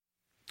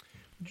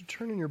Would you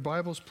turn in your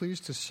Bibles, please,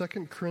 to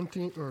 2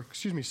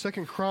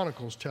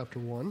 Chronicles chapter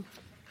 1.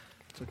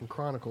 2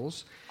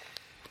 Chronicles.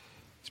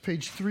 It's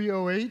page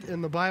 308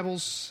 in the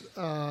Bibles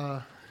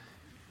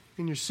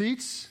in your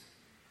seats.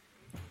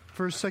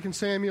 1st, 2nd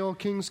Samuel,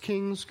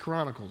 Kings,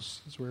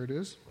 Chronicles is where it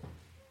is.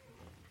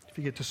 If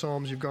you get to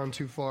Psalms, you've gone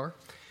too far.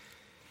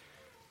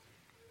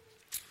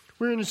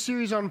 We're in a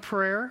series on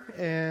prayer,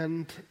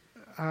 and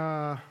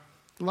a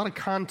lot of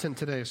content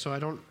today,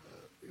 so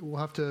we'll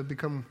have to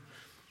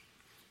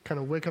kind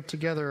of wake up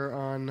together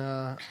on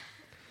the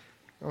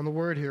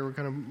word here. We're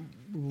going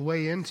to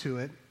way into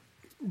it.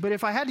 But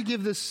if I had to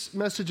give this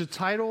message a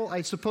title,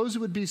 I suppose it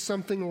would be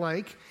something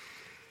like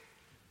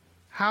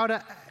how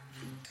to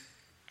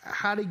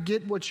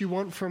get what you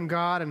want from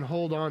God and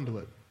hold on to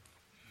it.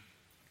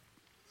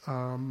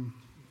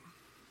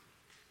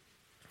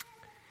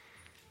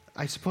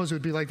 I suppose it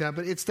would be like that,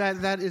 but it's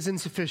that is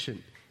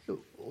insufficient.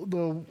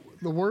 The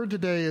word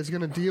today is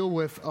going to deal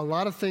with a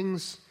lot of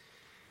things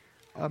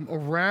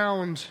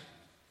around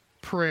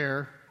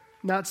prayer,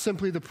 not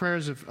simply the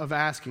prayers of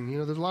asking. You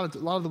know, there's a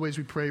lot of the ways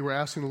we pray, we're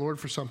asking the Lord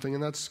for something,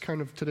 and that's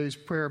kind of today's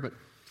prayer. But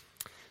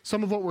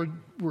some of what we're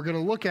going to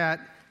look at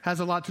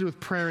has a lot to do with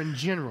prayer in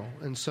general,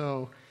 and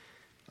so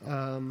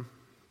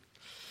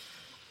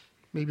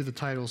maybe the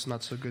title's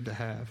not so good to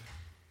have.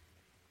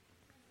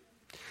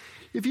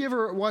 If you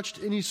ever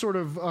watched any sort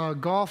of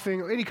golfing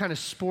or any kind of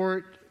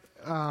sport,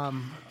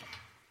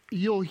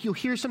 you'll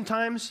hear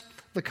sometimes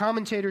the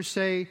commentators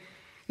say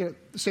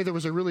there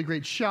was a really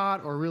great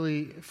shot or a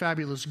really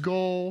fabulous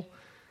goal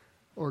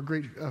or a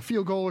great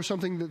field goal or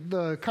something.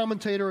 The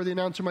commentator or the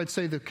announcer might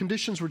say the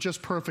conditions were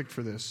just perfect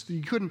for this.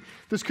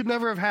 This could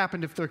never have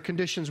happened if the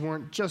conditions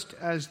weren't just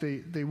as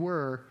they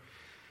were.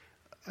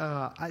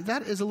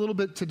 That is a little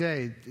bit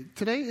today.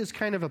 Today is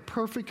kind of a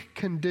perfect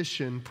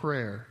condition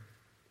prayer.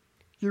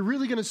 You're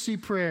really going to see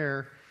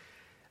prayer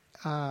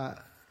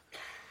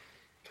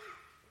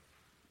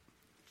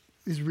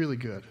is really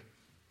good.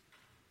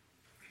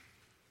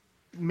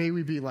 May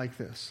we be like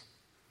this.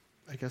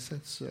 I guess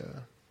that's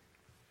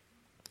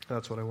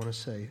what I want to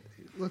say.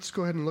 Let's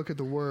go ahead and look at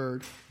the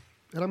Word.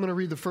 And I'm going to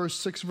read the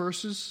first 6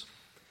 verses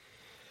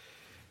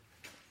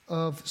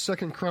of 2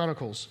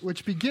 Chronicles,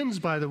 which begins,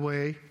 by the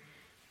way,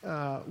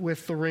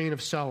 with the reign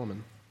of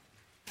Solomon.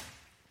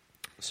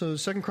 So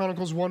 2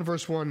 Chronicles 1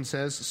 verse 1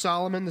 says,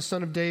 Solomon, the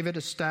son of David,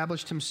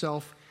 established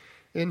himself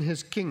in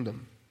his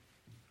kingdom.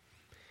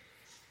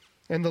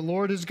 And the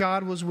Lord his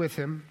God was with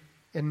him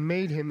and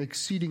made him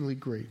exceedingly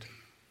great.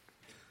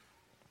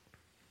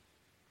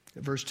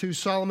 Verse 2,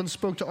 Solomon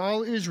spoke to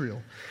all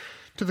Israel,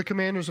 to the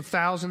commanders of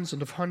thousands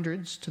and of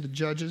hundreds, to the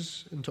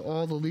judges, and to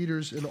all the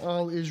leaders in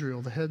all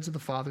Israel, the heads of the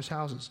fathers'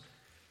 houses.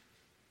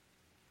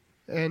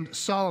 And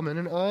Solomon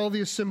and all the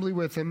assembly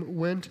with him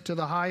went to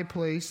the high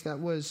place that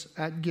was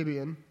at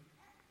Gibeon,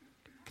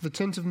 to the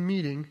tent of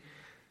meeting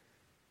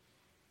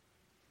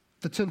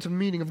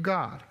of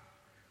God,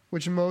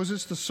 which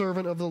Moses, the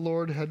servant of the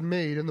Lord, had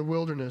made in the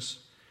wilderness,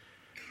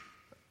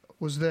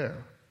 was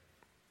there.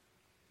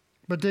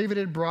 But David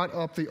had brought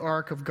up the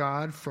ark of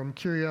God from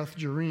Kiriath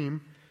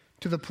Jearim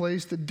to the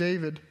place that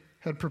David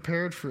had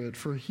prepared for it,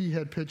 for he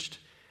had pitched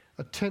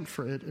a tent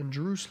for it in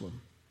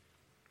Jerusalem.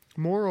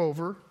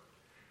 Moreover,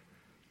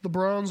 the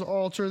bronze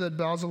altar that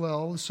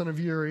Bezalel, the son of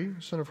Uri,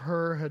 son of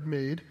Hur, had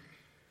made,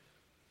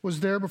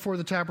 was there before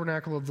the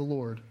tabernacle of the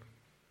Lord.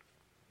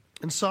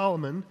 And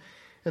Solomon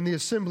and the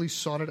assembly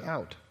sought it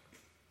out.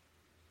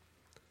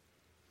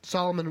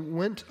 Solomon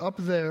went up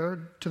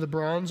there to the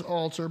bronze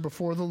altar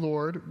before the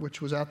Lord, which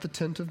was at the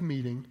tent of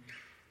meeting,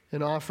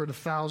 and offered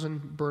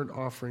 1,000 burnt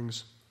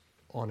offerings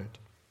on it.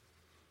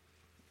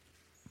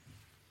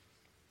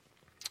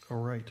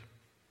 All right.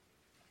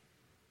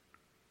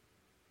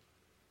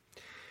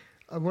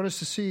 I want us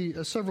to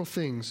see several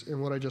things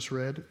in what I just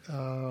read.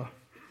 I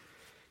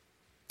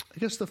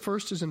guess the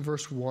first is in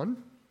verse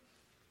 1.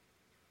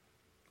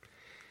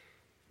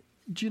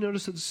 Do you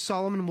notice that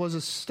Solomon was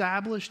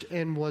established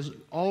and was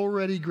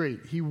already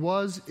great? He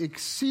was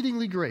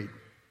exceedingly great.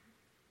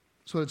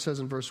 That's what it says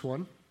in verse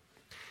 1.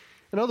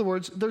 In other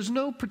words, there's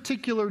no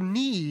particular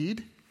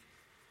need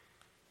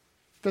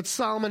that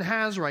Solomon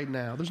has right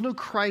now. There's no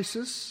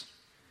crisis.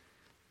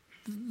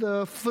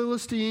 The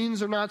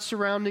Philistines are not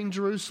surrounding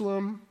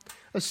Jerusalem.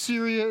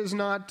 Assyria is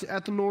not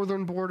at the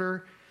northern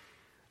border.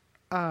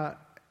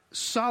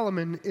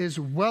 Solomon is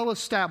well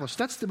established.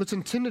 That's what's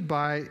intended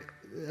by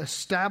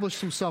established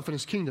himself in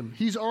his kingdom.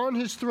 He's on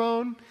his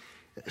throne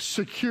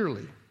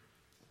securely.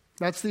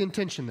 That's the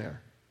intention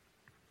there.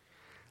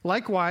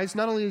 Likewise,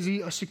 not only is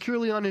he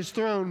securely on his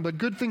throne, but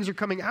good things are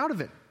coming out of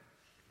it.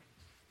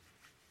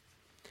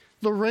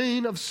 The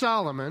reign of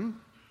Solomon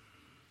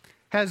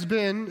has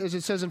been, as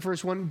it says in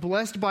verse 1,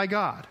 blessed by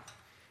God,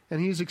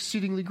 and he is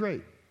exceedingly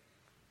great.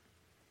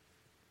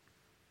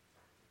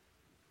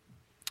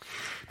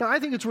 Now, I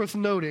think it's worth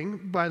noting,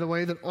 by the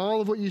way, that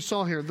all of what you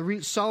saw here,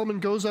 Solomon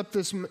goes up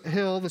this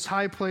hill, this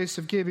high place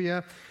of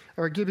Gibeon,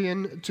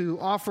 to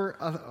offer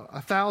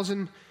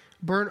 1,000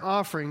 burnt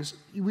offerings.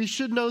 We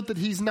should note that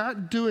he's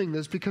not doing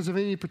this because of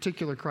any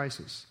particular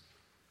crisis.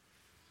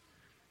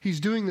 He's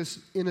doing this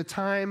in a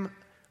time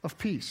of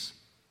peace,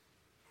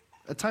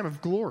 a time of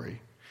glory.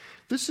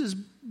 This is,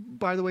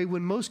 by the way,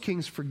 when most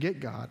kings forget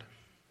God,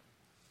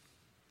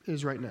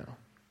 is right now.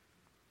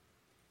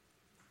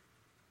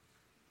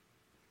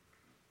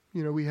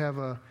 You know,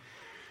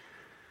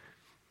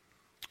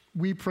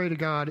 we pray to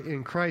God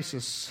in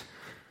crisis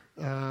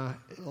a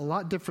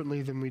lot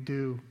differently than we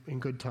do in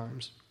good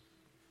times.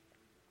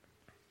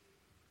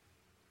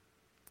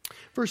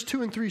 Verse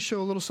 2 and 3 show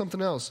a little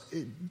something else.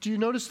 Do you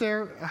notice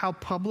there how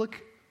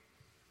public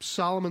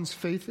Solomon's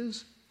faith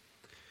is?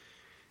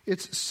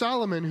 It's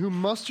Solomon who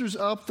musters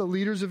up the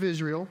leaders of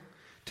Israel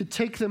to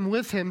take them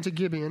with him to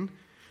Gibeon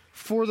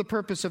for the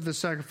purpose of the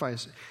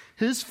sacrifice.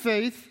 His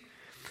faith,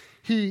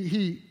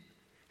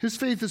 his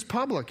faith is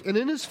public, and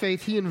in his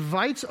faith he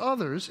invites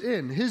others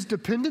in. His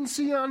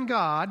dependency on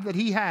God that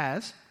he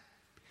has,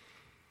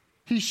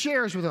 he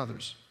shares with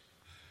others.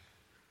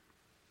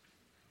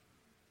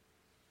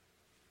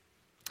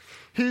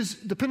 His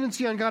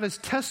dependency on God is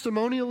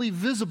testimonially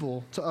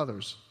visible to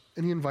others,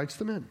 and he invites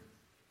them in.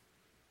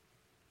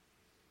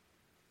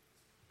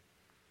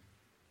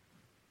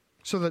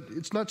 So that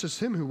it's not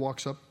just him who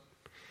walks up.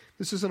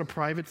 This isn't a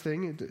private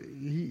thing.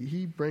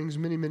 He brings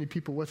many, many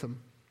people with him.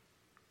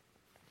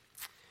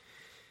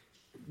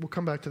 We'll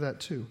come back to that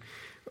too.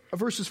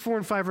 Verses 4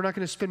 and 5 we're not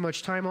going to spend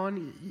much time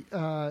on.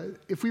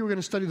 If we were going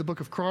to study the book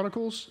of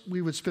Chronicles,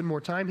 we would spend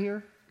more time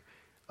here.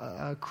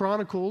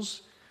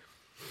 Chronicles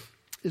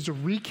is a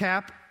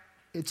recap.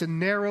 It's a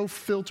narrow,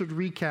 filtered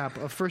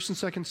recap of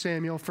 1st and 2nd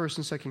Samuel, 1st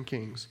and 2nd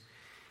Kings.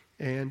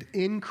 And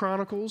in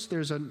Chronicles,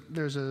 there's a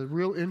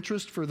real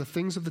interest for the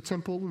things of the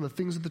temple and the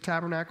things of the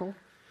tabernacle.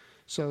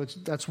 So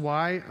that's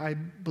why I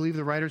believe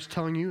the writer's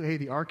telling you, hey,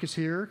 the ark is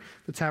here,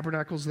 the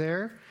tabernacle's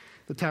there.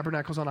 The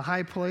tabernacle's on a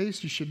high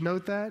place. You should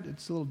note that.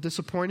 It's a little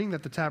disappointing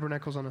that the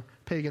tabernacle's on a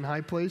pagan high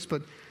place,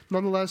 but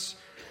nonetheless,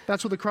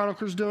 that's what the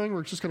chronicler's doing.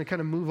 We're just going to kind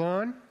of move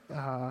on.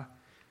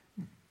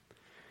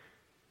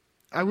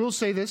 I will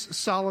say this.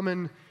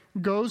 Solomon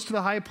goes to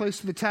the high place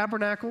of the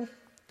tabernacle,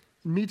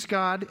 meets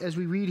God, as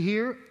we read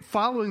here.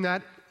 Following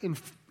that, in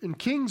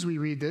Kings we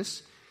read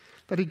this,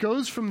 that he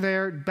goes from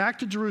there back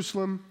to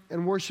Jerusalem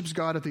and worships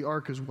God at the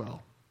ark as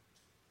well.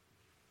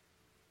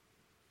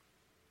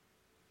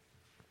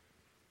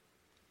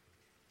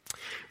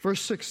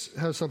 Verse 6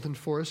 has something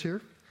for us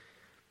here.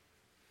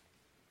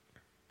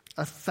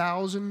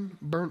 1,000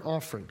 burnt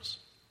offerings.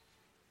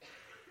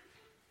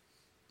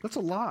 That's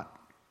a lot.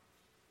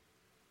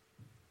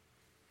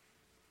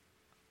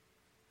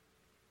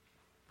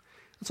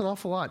 That's an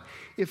awful lot.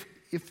 If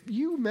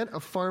you met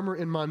a farmer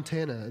in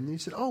Montana and you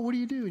said, oh, what do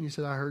you do? And you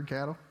said, I herd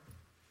cattle.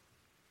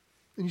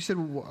 And you said,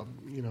 well,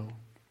 you know,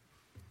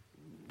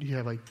 you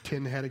have like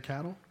 10 head of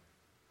cattle?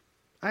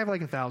 I have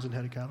like 1,000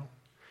 head of cattle.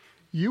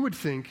 You would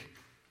think,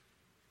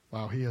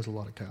 wow, he has a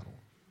lot of cattle.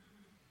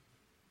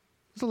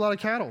 There's a lot of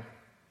cattle.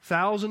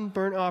 1,000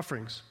 burnt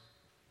offerings.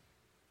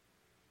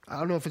 I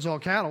don't know if it's all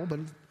cattle, but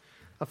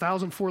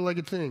 1,000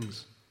 four-legged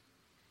things.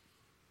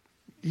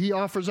 He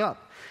offers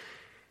up.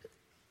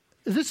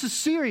 This is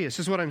serious,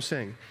 is what I'm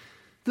saying.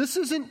 This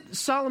isn't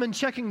Solomon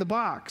checking the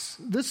box.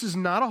 This is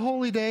not a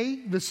holy day.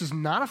 This is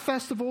not a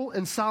festival,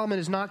 and Solomon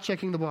is not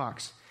checking the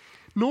box.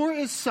 Nor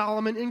is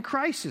Solomon in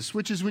crisis,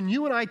 which is when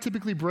you and I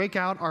typically break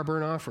out our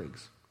burnt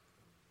offerings.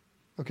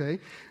 Okay?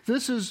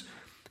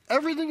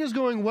 Everything is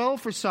going well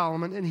for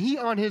Solomon, and he,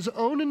 on his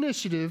own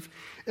initiative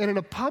and in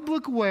a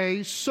public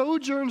way,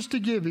 sojourns to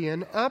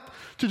Gibeon up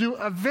to do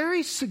a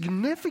very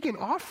significant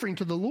offering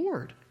to the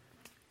Lord.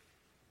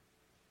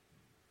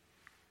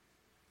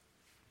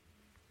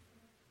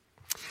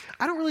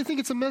 I don't really think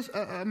it's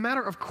a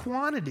matter of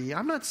quantity.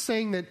 I'm not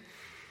saying that,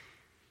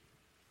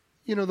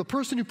 you know, the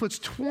person who puts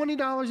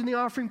 $20 in the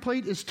offering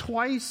plate is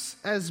twice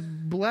as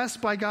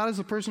blessed by God as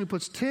the person who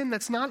puts 10.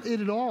 That's not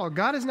it at all.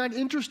 God is not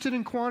interested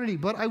in quantity.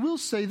 But I will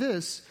say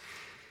this.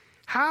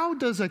 How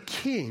does a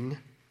king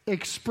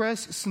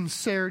express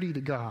sincerity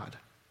to God?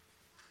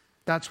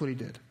 That's what he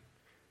did.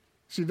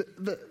 See,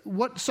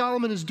 what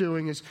Solomon is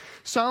doing is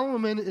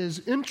Solomon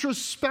is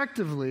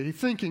introspectively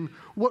thinking,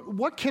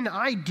 what can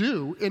I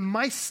do in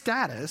my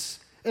status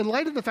in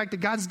light of the fact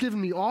that God's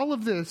given me all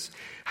of this?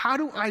 How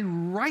do I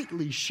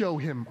rightly show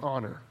him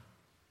honor?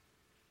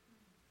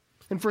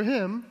 And for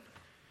him,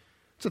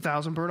 it's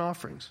 1,000 burnt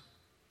offerings.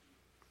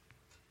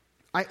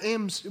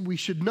 We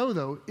should know,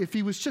 though, if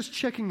he was just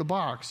checking the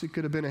box, it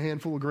could have been a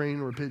handful of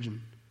grain or a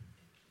pigeon.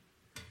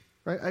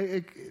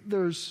 Right?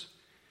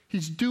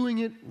 He's doing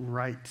it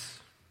right.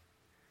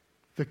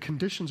 The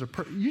conditions are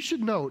perfect. You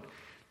should note,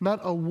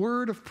 not a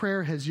word of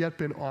prayer has yet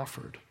been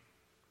offered.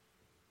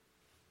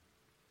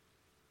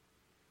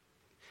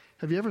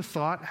 Have you ever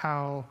thought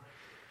how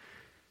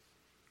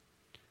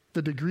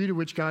the degree to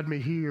which God may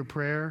hear your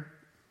prayer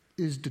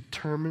is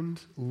determined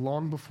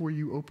long before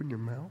you open your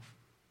mouth?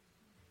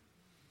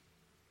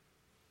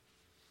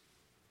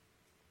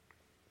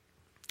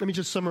 Let me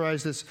just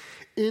summarize this.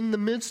 In the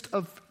midst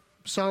of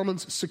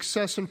Solomon's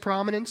success and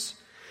prominence,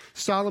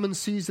 Solomon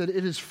sees that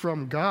it is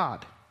from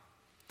God.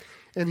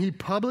 And he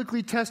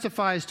publicly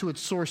testifies to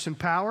its source and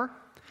power.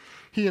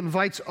 He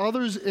invites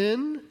others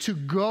in to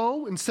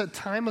go and set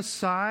time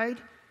aside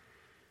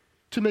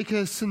to make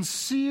a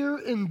sincere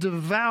and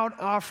devout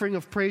offering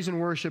of praise and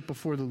worship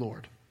before the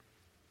Lord.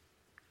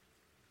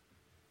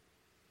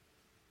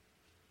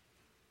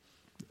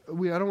 I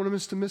don't want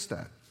us to miss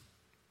that.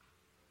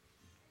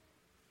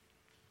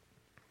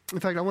 In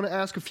fact, I want to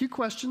ask a few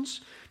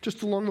questions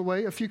just along the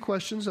way, a few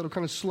questions that will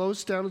kind of slow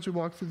us down as we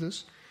walk through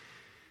this.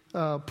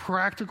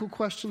 Practical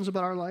questions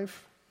about our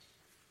life.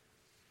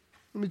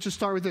 Let me just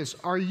start with this.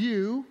 Are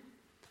you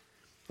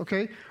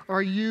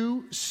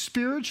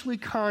spiritually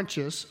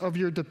conscious of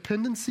your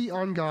dependency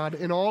on God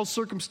in all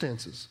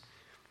circumstances?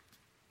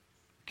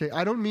 Okay,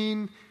 I don't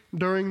mean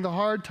during the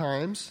hard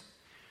times.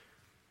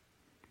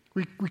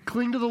 We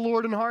cling to the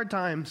Lord in hard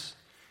times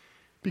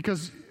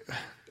because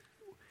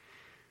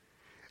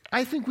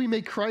I think we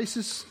make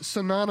crisis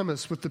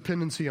synonymous with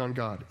dependency on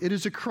God. It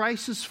is a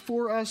crisis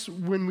for us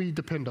when we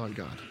depend on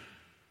God.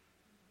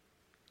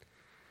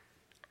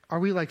 Are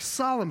we like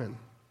Solomon,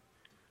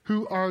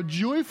 who are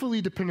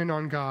joyfully dependent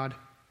on God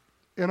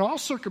in all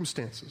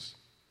circumstances,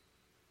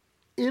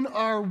 in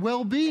our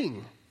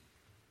well-being?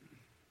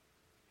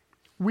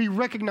 We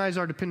recognize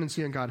our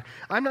dependency on God.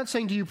 I'm not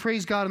saying, do you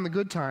praise God in the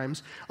good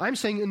times? I'm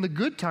saying, in the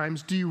good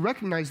times, do you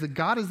recognize that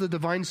God is the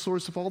divine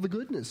source of all the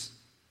goodness?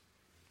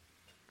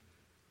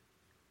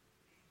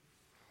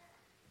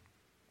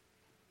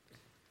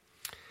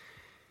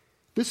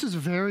 This is a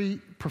very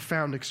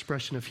profound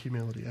expression of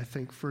humility, I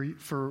think,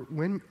 for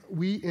when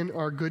we in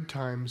our good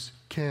times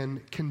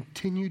can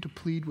continue to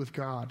plead with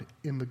God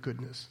in the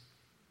goodness.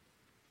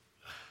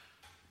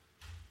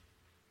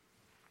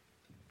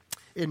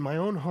 In my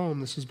own home,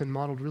 this has been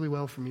modeled really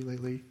well for me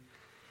lately.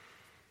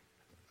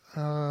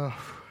 The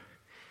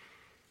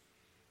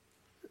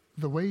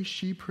way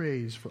she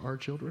prays for our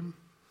children,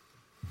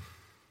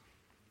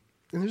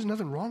 and there's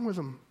nothing wrong with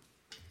them.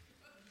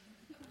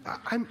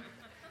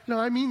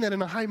 I mean that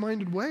in a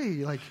high-minded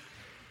way. Like,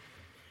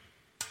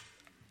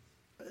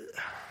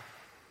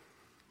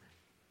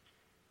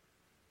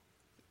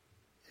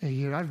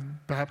 hey,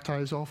 I've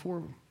baptized all four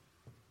of them.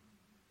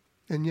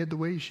 And yet the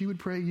way she would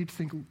pray, you'd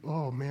think,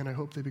 oh man, I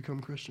hope they become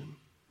Christian.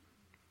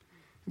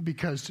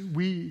 Because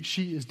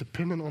she is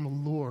dependent on the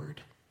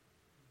Lord.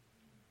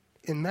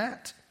 In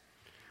that,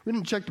 we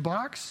didn't check the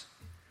box.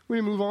 We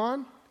didn't move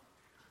on.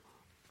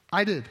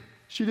 I did.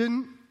 She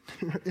didn't,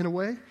 in a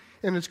way.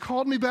 And it's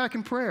called me back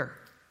in prayer.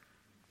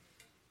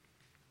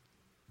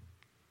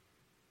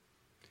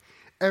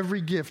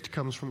 Every gift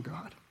comes from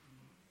God.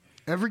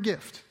 Every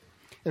gift.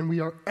 And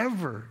we are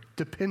ever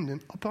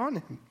dependent upon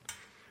Him.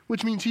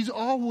 Which means He's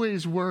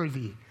always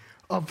worthy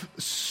of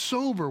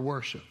sober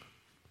worship.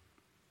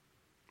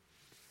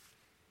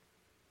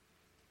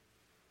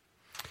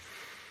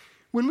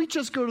 When we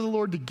just go to the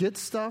Lord to get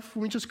stuff,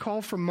 when we just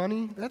call for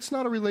money, that's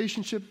not a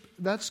relationship.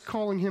 That's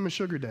calling Him a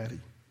sugar daddy.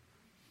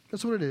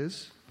 That's what it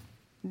is.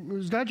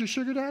 Is God your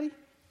sugar daddy?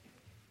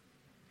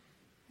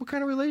 What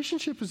kind of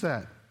relationship is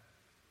that?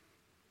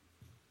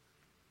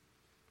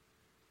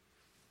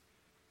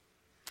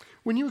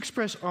 When you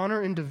express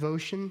honor and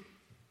devotion,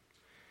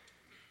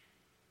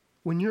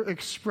 when your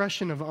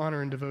expression of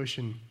honor and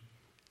devotion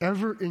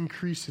ever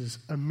increases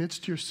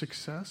amidst your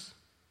success,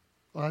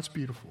 well, that's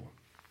beautiful.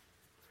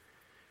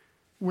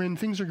 When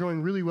things are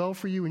going really well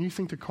for you and you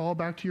think to call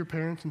back to your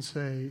parents and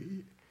say,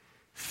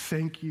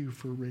 thank you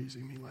for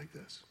raising me like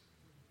this.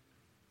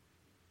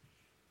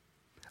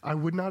 I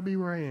would not be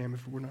where I am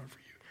if it were not for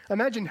you.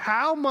 Imagine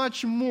how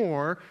much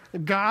more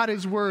God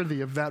is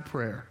worthy of that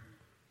prayer.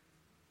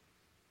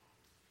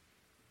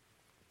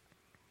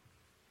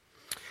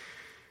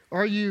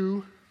 Are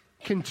you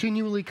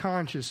continually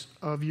conscious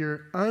of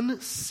your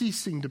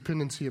unceasing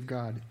dependency of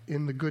God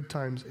in the good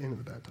times and in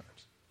the bad times?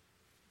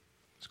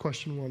 That's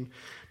question one.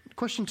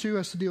 Question two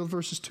has to deal with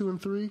verses 2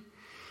 and 3.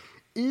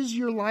 Is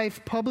your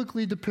life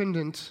publicly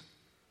dependent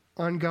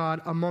on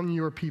God among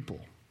your people?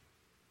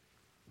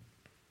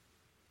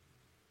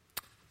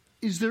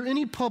 Is there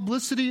any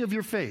publicity of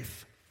your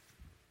faith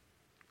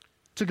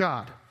to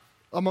God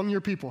among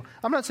your people?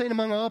 I'm not saying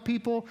among all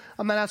people.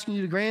 I'm not asking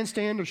you to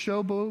grandstand or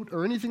showboat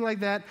or anything like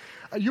that.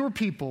 Your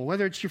people,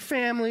 whether it's your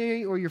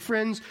family or your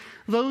friends,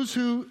 those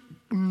who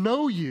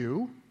know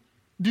you,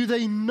 do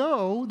they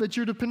know that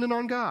you're dependent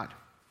on God?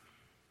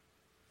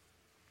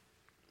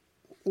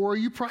 Or are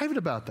you private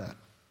about that?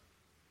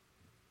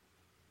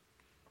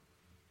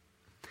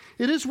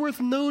 It is worth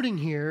noting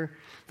here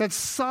that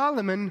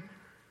Solomon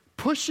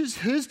pushes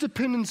his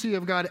dependency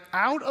of God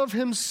out of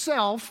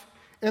himself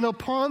and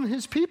upon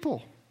his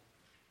people.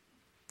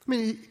 I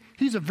mean,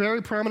 he's a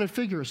very prominent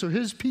figure, so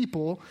his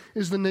people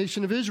is the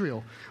nation of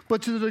Israel.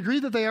 But to the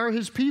degree that they are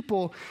his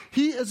people,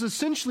 he is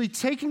essentially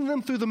taking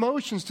them through the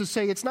motions to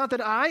say, it's not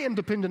that I am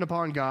dependent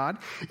upon God,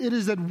 it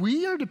is that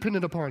we are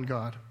dependent upon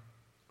God.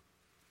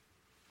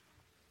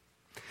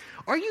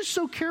 Are you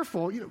so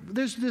careful?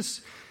 There's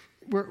this,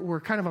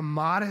 we're kind of a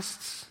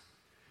modest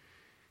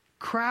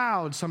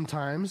crowd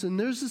sometimes, and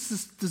there's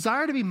this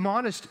desire to be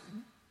modest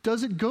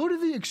does it go to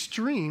the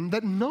extreme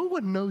that no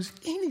one knows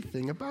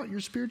anything about your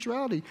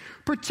spirituality,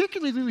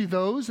 particularly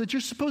those that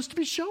you're supposed to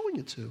be showing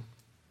it to?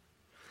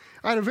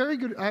 I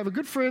have a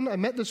good friend I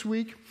met this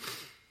week.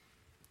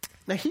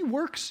 Now, he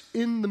works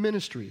in the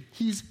ministry.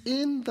 He's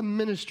in the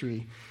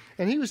ministry.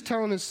 And he was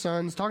telling his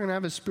sons, talking to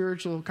have a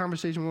spiritual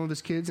conversation with one of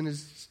his kids, and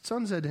his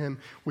son said to him,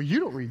 well, you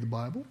don't read the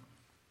Bible.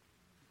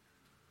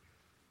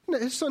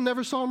 His son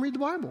never saw him read the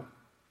Bible.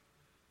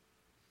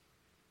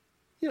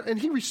 And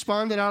he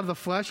responded out of the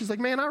flesh. He's like,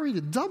 man, I read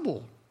it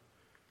double.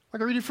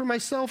 Like I read it for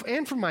myself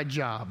and for my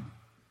job.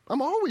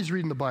 I'm always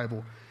reading the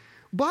Bible.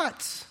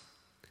 But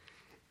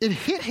it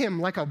hit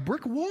him like a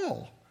brick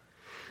wall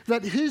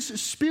that his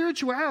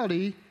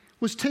spirituality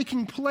was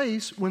taking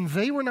place when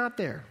they were not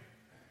there.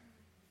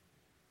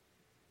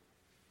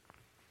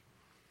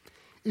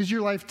 Is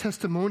your life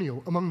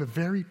testimonial among the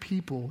very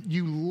people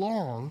you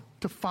long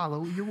to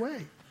follow your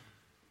way?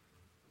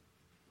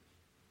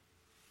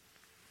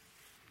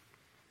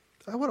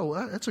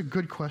 That's a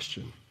good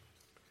question.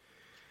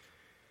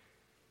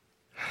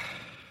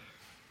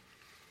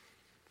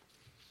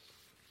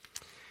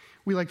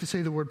 We like to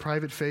say the word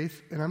private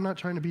faith, and I'm not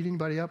trying to beat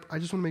anybody up. I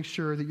just want to make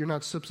sure that you're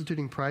not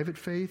substituting private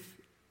faith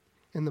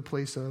in the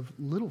place of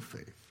little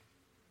faith.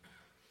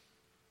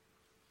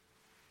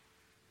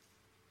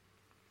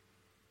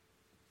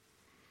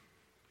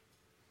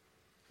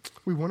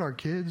 We want our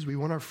kids, we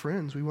want our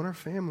friends, we want our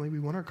family, we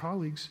want our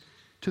colleagues,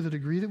 to the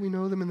degree that we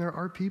know them and they're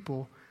our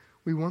people,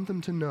 we want them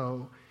to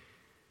know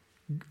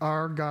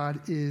our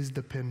God is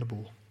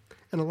dependable.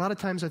 And a lot of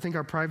times I think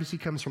our privacy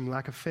comes from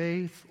lack of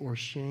faith or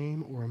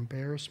shame or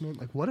embarrassment.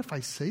 Like, what if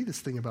I say this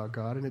thing about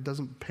God and it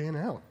doesn't pan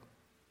out?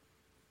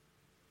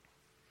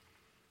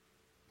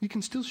 You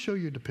can still show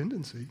your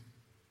dependency.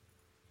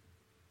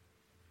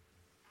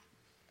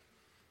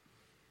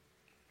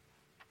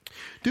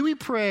 Do we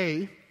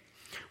pray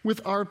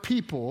with our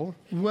people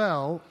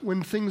well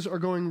when things are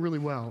going really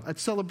well, at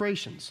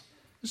celebrations?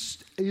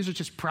 These are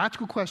just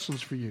practical questions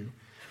for you.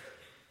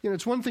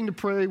 It's one thing to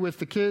pray with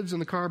the kids in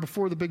the car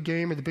before the big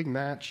game or the big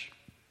match.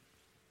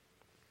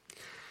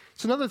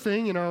 It's another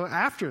thing,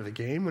 after the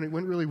game, when it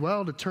went really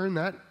well, to turn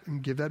that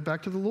and give that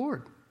back to the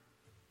Lord.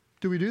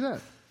 Do we do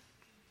that?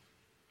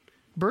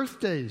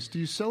 Birthdays, do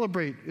you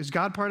celebrate? Is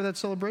God part of that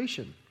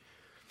celebration?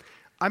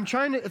 I'm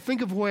trying to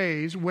think of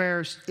ways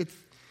where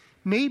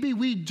maybe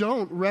we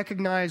don't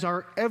recognize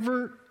our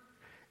ever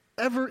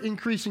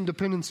increasing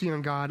dependency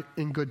on God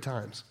in good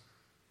times.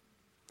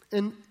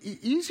 In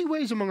easy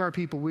ways among our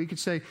people, we could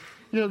say,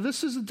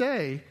 this is a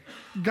day.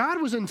 God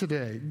was in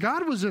today.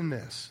 God was in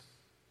this.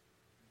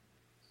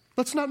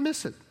 Let's not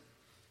miss it.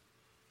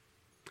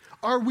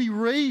 Are we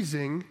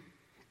raising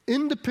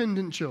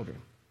independent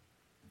children?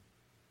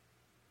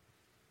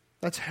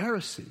 That's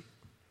heresy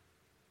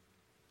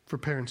for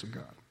parents of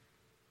God.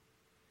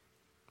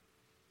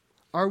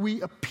 Are we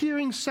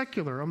appearing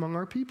secular among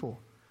our people?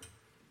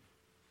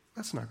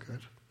 That's not good.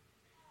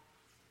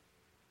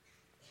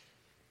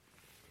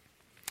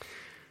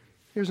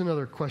 Here's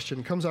another question.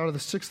 It comes out of the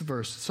 6th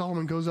verse.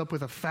 Solomon goes up with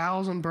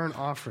 1,000 burnt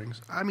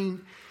offerings. I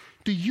mean,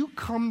 do you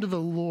come to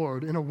the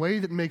Lord in a way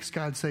that makes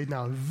God say,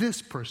 now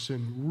this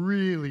person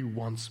really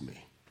wants me?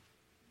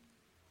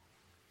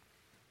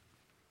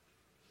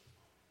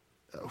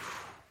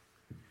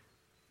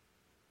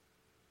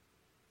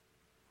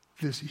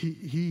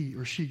 He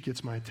or she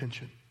gets my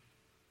attention.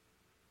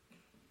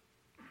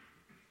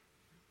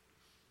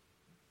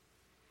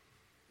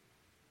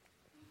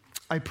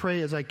 I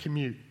pray as I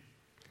commute.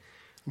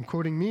 I'm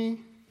quoting me,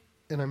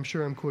 and I'm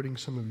sure I'm quoting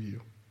some of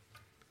you.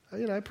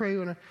 I pray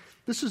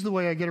this is the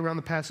way I get around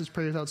the passage,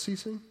 pray without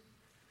ceasing.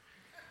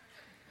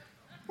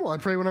 Well, I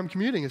pray when I'm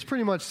commuting. It's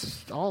pretty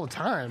much all the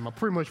time. I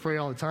pretty much pray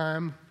all the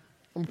time.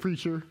 I'm a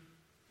preacher.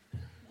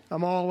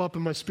 I'm all up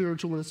in my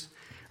spiritualness.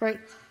 Right?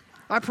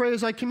 I pray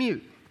as I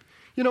commute.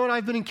 You know what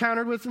I've been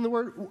encountered with in the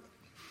Word?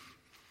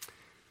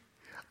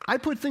 I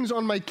put things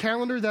on my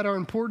calendar that are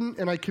important,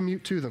 and I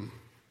commute to them.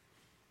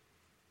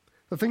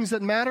 The things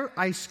that matter,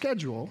 I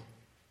schedule.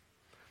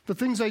 The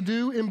things I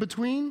do in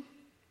between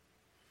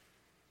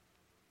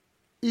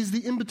is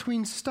the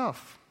in-between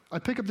stuff. I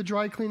pick up the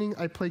dry cleaning,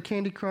 I play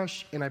Candy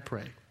Crush, and I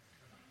pray.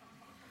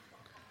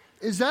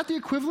 Is that the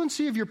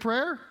equivalency of your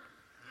prayer?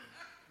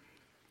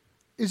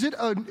 Is it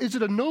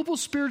a noble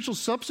spiritual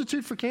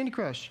substitute for Candy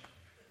Crush?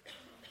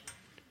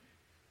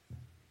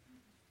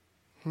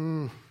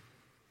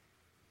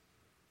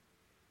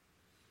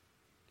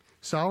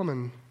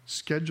 Solomon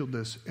scheduled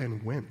this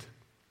and went.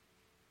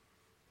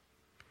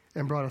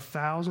 And brought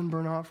 1,000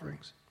 burnt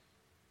offerings.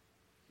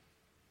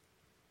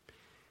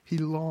 He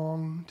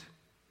longed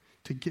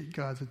to get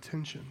God's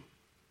attention.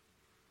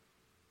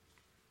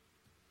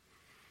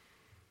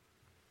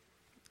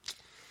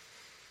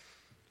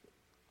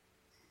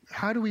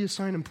 How do we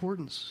assign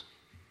importance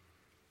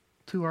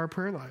to our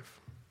prayer life?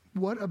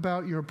 What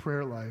about your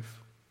prayer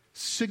life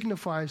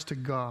signifies to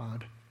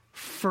God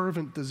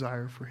fervent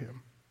desire for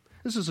Him?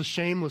 This is a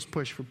shameless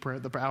push for prayer,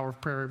 the hour of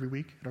prayer every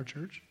week at our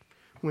church,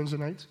 Wednesday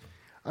nights.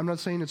 I'm not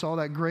saying it's all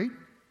that great.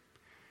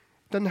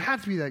 It doesn't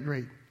have to be that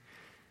great.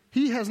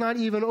 He has not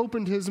even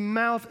opened his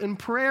mouth in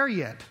prayer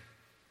yet.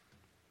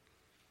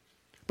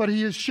 But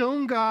he has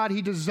shown God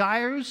he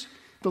desires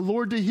the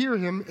Lord to hear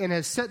him and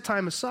has set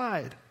time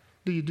aside.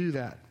 Do you do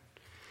that?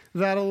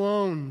 That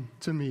alone,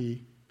 to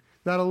me,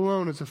 that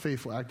alone is a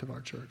faithful act of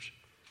our church.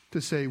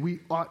 To say we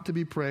ought to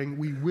be praying,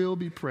 we will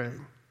be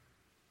praying.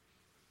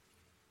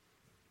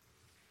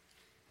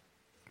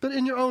 But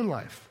in your own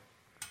life,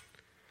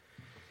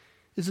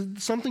 is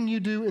it something you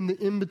do in the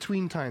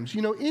in-between times?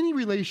 You know, any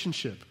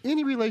relationship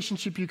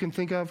you can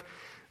think of,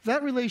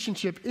 that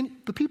relationship,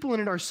 the people in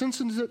it are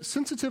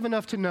sensitive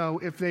enough to know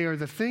if they are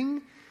the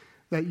thing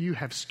that you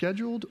have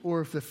scheduled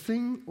or if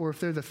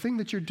they're the thing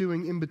that you're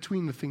doing in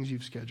between the things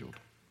you've scheduled.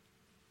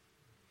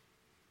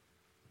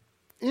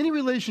 Any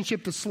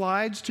relationship that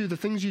slides to the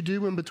things you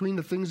do in between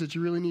the things that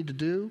you really need to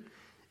do,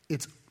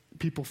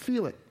 people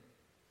feel it.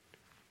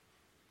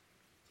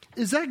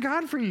 Is that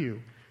God for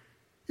you?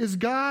 Is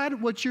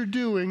God what you're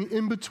doing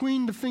in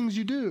between the things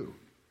you do?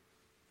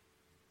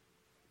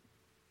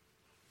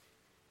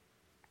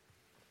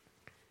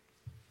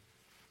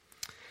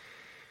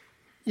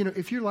 You know,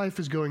 if your life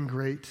is going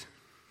great,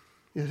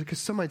 because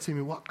some might say to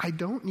me, well, I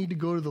don't need to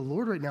go to the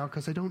Lord right now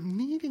because I don't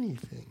need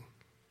anything.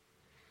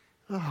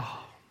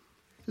 Oh,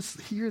 just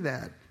hear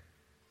that.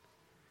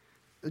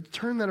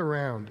 Turn that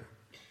around.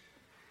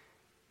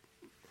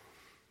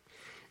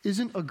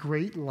 Isn't a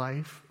great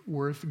life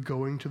worth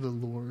going to the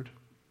Lord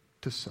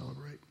to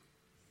celebrate?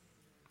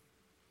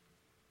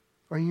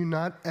 Are you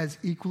not as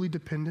equally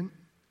dependent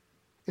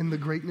in the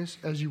greatness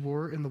as you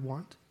were in the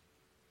want?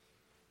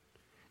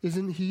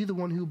 Isn't he the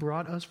one who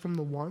brought us from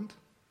the want?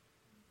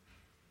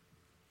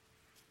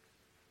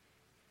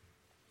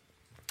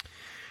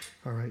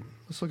 All right,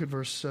 let's look at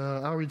verse,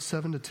 I'll read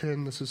 7 to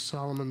 10. This is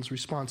Solomon's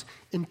response.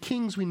 In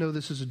Kings, we know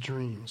this is a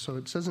dream. So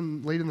it says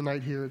late in the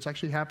night here, it's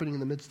actually happening in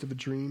the midst of a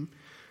dream.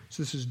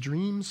 So this is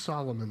Dream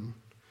Solomon.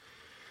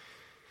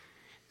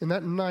 In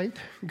that night,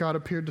 God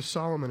appeared to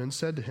Solomon and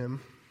said to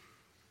him,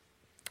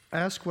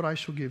 ask what I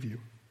shall give you.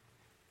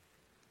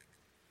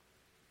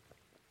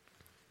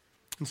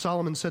 And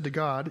Solomon said to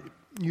God,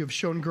 you have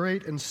shown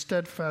great and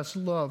steadfast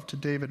love to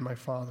David my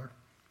father,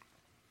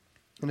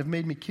 and have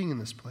made me king in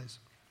this place.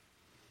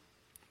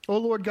 O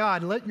Lord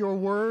God, let your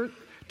word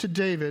to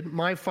David,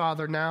 my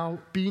father,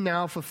 be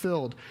now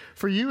fulfilled.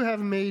 For you have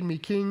made me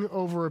king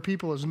over a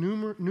people as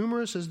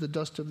numerous as the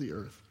dust of the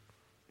earth.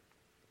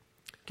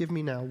 Give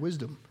me now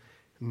wisdom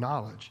and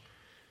knowledge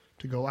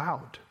to go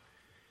out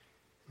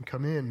and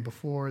come in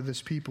before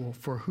this people.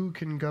 For who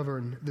can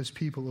govern this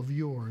people of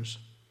yours,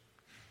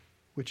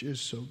 which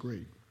is so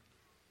great?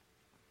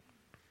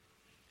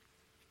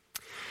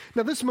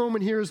 Now this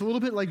moment here is a little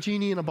bit like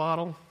genie in a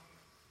bottle.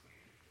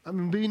 I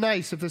mean, it'd be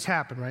nice if this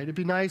happened, right? It'd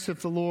be nice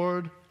if the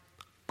Lord,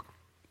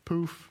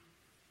 poof,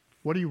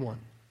 what do you want?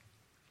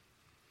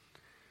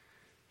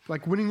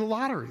 Like winning the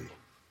lottery.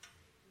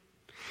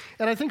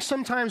 And I think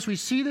sometimes we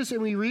see this and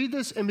we read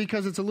this, and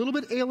because it's a little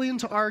bit alien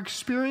to our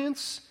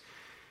experience,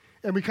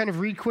 and we kind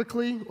of read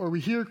quickly, or we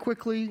hear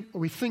quickly,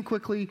 or we think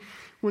quickly,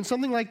 when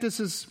something like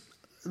this is,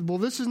 well,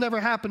 this has never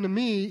happened to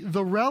me,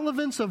 the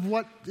relevance of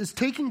what is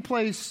taking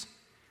place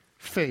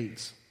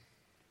fades.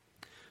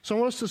 So I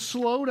want us to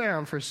slow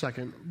down for a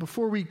second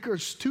before we are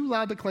too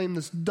loud to claim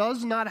this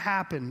does not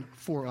happen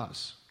for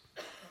us.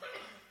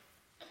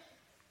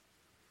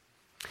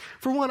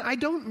 For one, I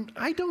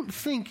don't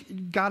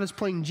think God is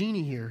playing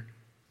genie here.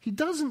 He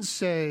doesn't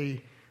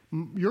say,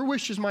 your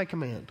wish is my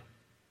command.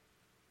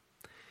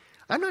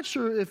 I'm not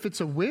sure if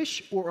it's a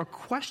wish or a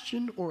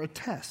question or a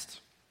test.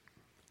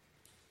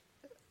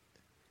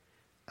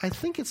 I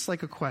think it's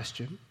like a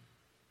question,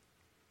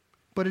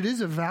 but it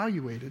is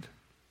evaluated.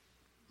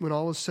 When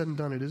all is said and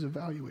done, it is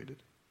evaluated.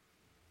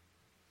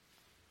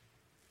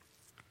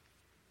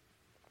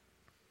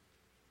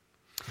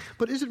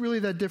 But is it really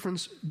that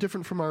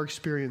different from our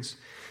experience?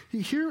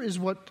 Here is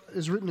what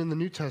is written in the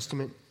New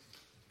Testament.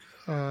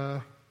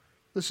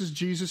 This is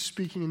Jesus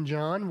speaking in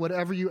John.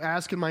 Whatever you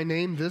ask in my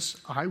name, this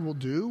I will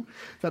do,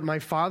 that my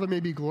Father may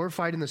be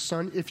glorified in the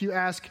Son. If you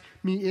ask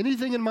me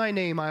anything in my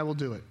name, I will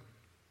do it.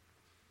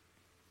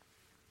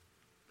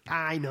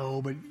 I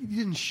know, but he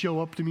didn't show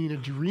up to me in a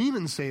dream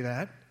and say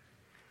that.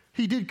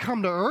 He did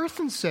come to earth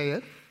and say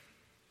it.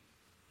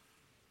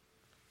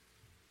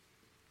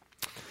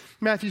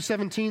 Matthew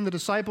 17, the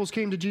disciples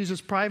came to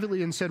Jesus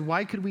privately and said,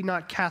 why could we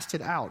not cast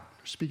it out?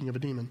 Speaking of a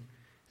demon.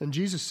 And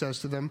Jesus says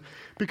to them,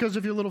 because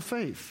of your little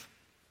faith.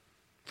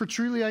 For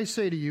truly I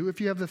say to you, if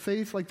you have the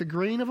faith like the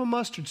grain of a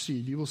mustard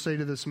seed, you will say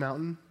to this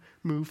mountain,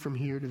 move from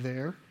here to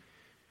there,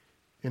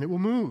 and it will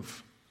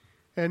move.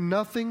 And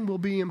nothing will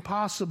be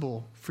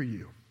impossible for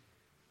you.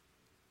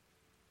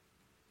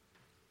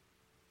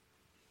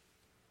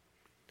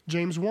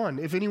 James 1,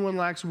 if anyone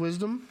lacks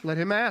wisdom, let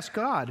him ask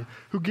God,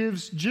 who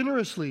gives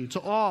generously to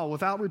all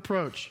without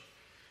reproach,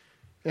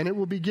 and it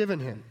will be given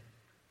him.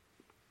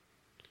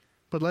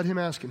 But let him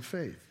ask in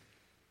faith,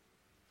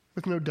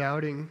 with no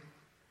doubting,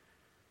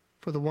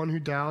 for the one who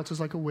doubts is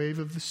like a wave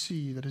of the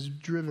sea that is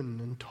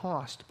driven and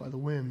tossed by the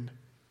wind.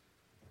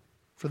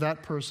 For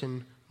that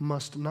person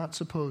must not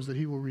suppose that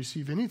he will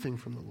receive anything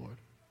from the Lord.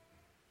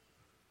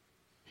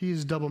 He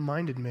is a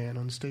double-minded man,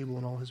 unstable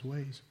in all his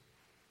ways.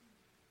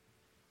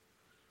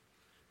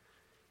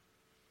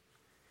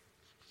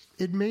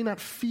 It may not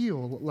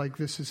feel like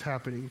this is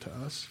happening to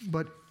us,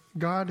 but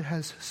God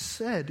has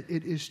said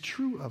it is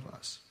true of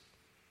us.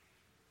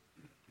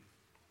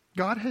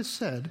 God has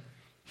said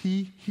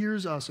he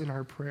hears us in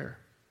our prayer.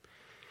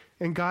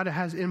 And God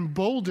has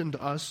emboldened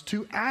us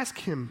to ask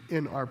him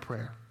in our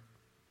prayer.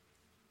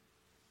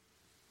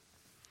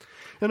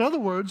 In other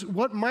words,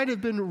 what might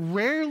have been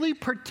rarely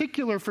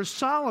particular for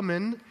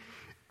Solomon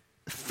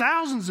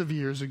thousands of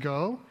years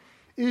ago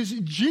is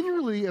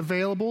generally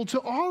available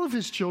to all of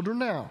his children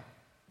now.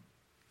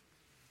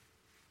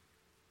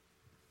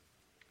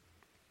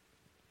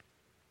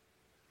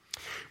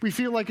 We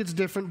feel like it's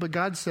different, but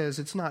God says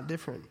it's not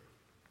different.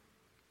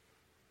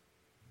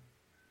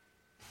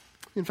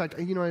 In fact,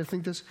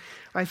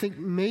 I think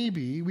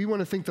maybe we want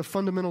to think the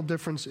fundamental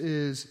difference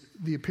is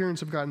the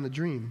appearance of God in the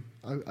dream.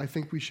 I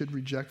think we should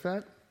reject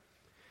that.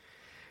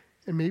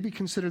 And maybe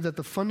consider that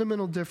the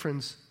fundamental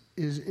difference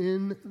is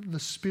in the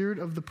spirit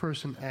of the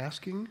person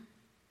asking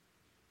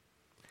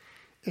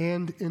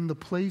and in the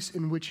place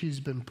in which he's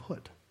been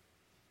put.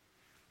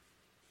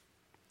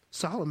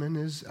 Solomon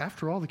is,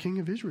 after all, the king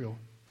of Israel.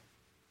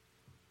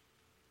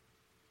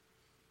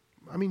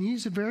 I mean,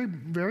 he's a very,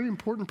 very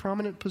important,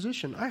 prominent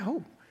position. I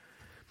hope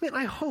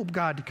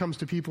God comes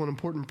to people in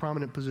important,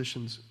 prominent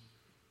positions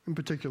in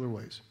particular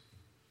ways.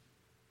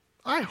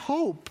 I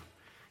hope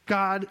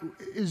God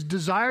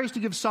desires to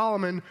give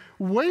Solomon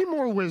way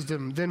more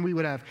wisdom than we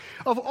would have.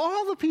 Of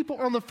all the people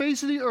on the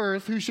face of the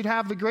earth who should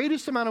have the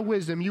greatest amount of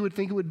wisdom, you would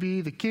think it would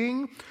be the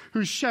king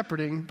who's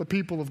shepherding the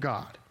people of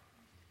God.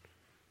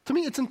 To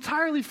me, it's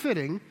entirely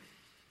fitting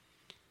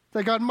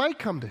that God might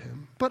come to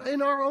him, but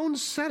in our own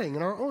setting,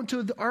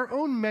 to our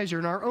own measure,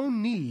 in our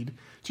own need,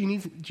 do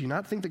you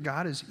not think that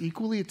God is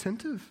equally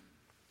attentive?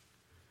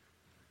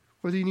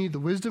 Whether you need the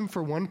wisdom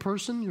for one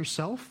person,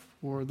 yourself,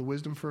 or the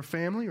wisdom for a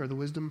family, or the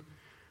wisdom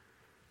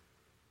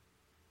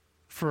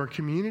for a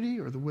community,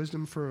 or the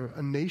wisdom for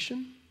a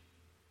nation.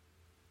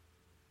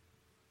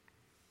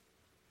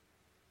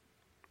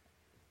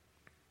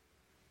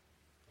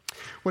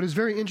 What is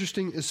very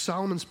interesting is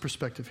Solomon's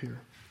perspective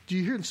here. Do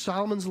you hear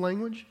Solomon's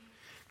language?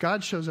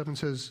 God shows up and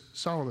says,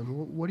 Solomon,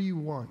 what do you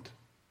want?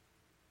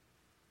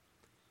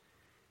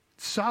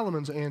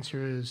 Solomon's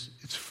answer is,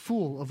 it's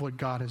full of what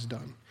God has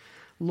done.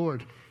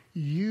 Lord,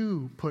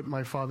 you put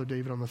my father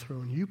David on the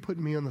throne. You put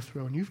me on the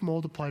throne. You've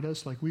multiplied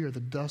us like we are the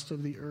dust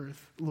of the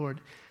earth. Lord,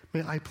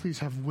 may I please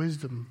have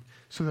wisdom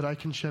so that I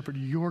can shepherd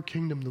your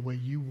kingdom the way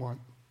you want.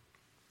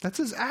 That's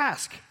his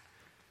ask.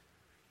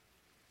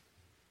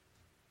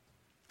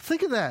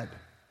 Think of that.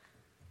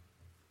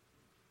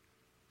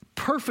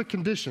 Perfect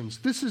conditions.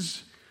 This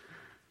is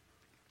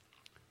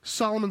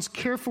Solomon's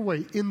careful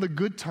way in the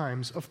good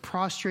times of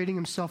prostrating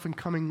himself and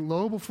coming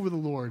low before the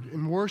Lord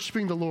and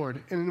worshiping the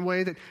Lord in a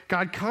way that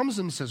God comes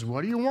and says,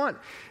 what do you want?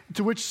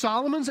 To which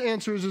Solomon's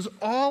answer is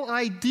all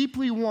I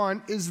deeply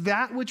want is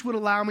that which would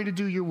allow me to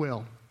do your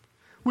will.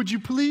 Would you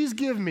please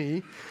give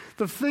me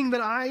the thing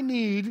that I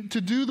need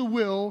to do the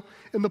will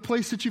in the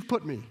place that you've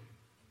put me?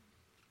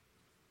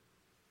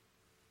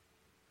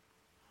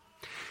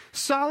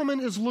 Solomon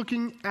is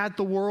looking at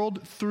the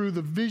world through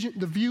the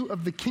view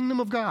of the kingdom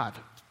of God,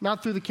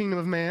 not through the kingdom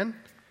of man.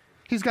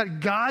 He's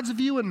got God's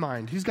view in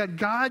mind. He's got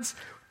God's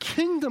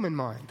kingdom in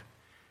mind.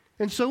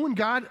 And so when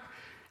God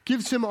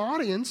gives him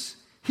audience,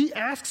 he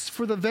asks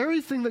for the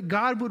very thing that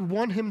God would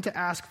want him to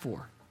ask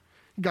for.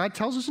 God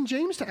tells us in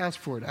James to ask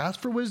for it. Ask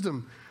for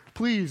wisdom.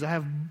 Please, I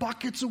have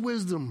buckets of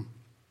wisdom.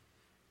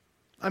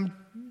 I'm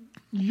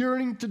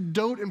yearning to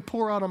dote and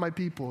pour out on my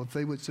people if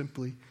they would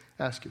simply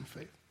ask in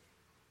faith.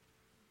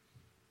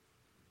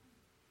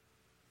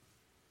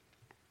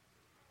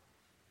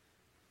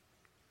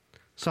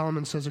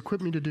 Solomon says,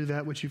 equip me to do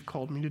that which you've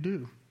called me to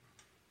do.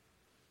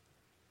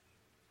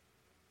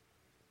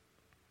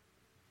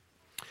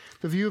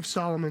 The view of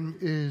Solomon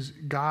is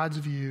God's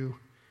view,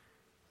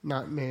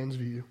 not man's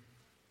view.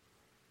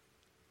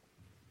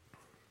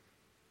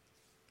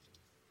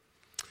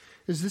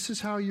 Is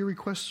this how your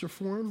requests are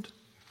formed?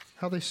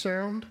 How they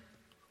sound?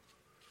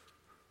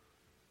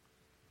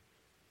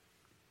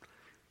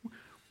 When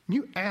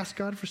you ask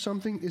God for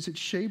something, is it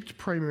shaped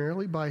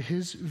primarily by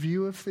his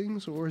view of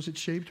things, or is it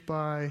shaped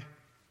by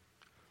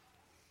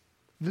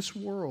this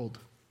world?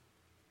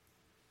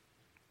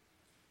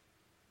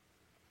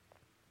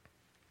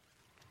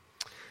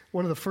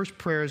 One of the first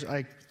prayers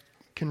I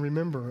can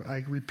remember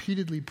I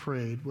repeatedly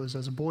prayed was,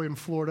 as a boy in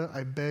Florida,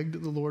 I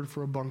begged the Lord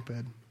for a bunk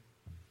bed.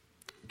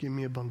 Give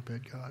me a bunk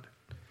bed, God.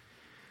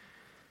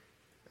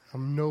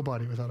 I'm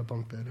nobody without a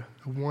bunk bed.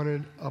 I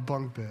wanted a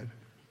bunk bed.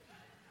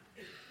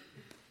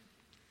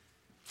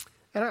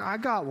 And I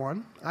got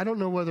one. I don't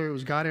know whether it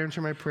was God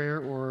answering my prayer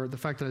or the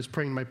fact that I was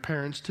praying to my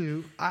parents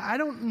too. I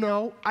don't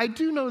know. I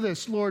do know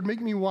this. Lord, make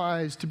me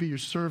wise to be your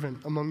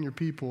servant among your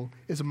people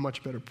is a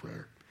much better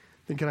prayer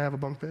than can I have a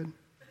bunk bed?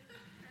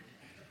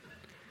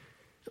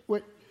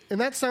 Wait, and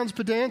that sounds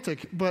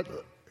pedantic,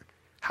 but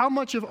How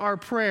much of our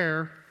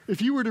prayer,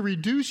 if you were to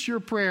reduce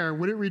your prayer,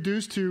 would it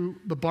reduce to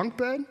the bunk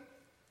bed?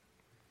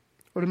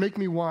 Or to make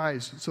me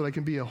wise so that I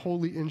can be a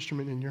holy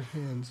instrument in your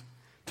hands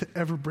to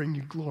ever bring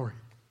you glory?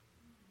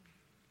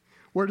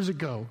 Where does it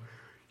go?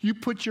 You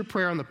put your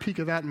prayer on the peak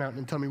of that mountain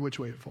and tell me which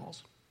way it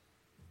falls.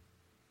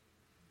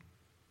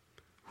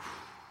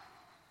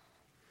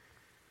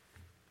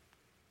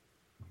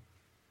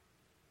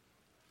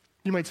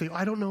 You might say,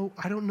 I don't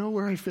know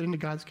where I fit into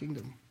God's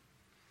kingdom.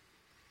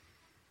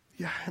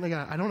 Yeah, and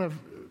I don't have,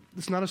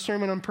 it's not a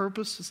sermon on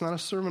purpose. It's not a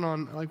sermon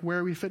on like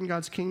where we fit in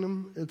God's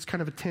kingdom. It's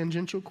kind of a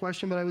tangential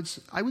question, but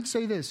I would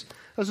say this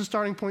as a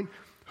starting point: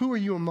 who are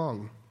you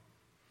among?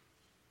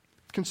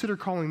 Consider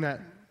calling that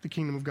the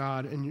kingdom of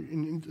God,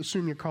 and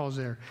assume your call is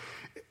there.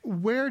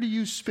 Where do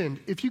you spend?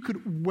 If you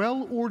could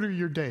well order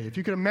your day, if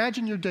you could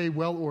imagine your day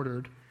well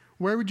ordered,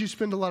 where would you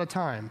spend a lot of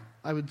time?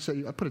 I would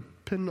say, I put a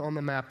pin on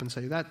the map and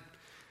say that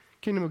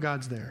kingdom of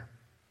God's there.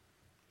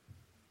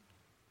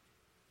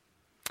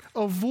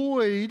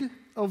 Avoid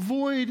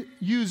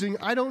using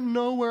I don't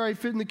know where I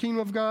fit in the kingdom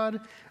of God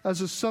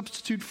as a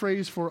substitute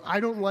phrase for I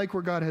don't like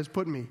where God has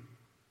put me.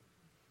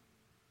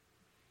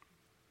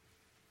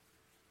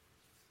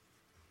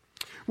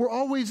 We're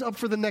always up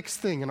for the next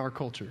thing in our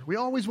culture. We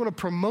always want to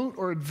promote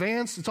or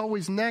advance. It's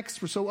always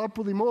next. We're so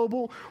upwardly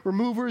mobile. We're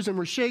movers and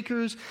we're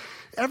shakers.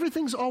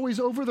 Everything's always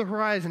over the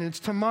horizon. It's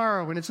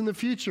tomorrow and it's in the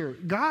future.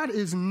 God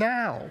is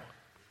now.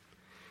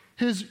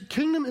 His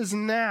kingdom is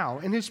now,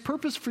 and his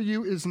purpose for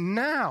you is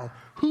now.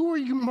 Who are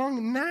you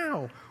among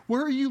now?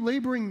 Where are you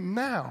laboring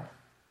now?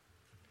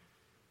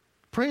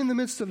 Pray in the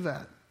midst of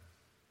that.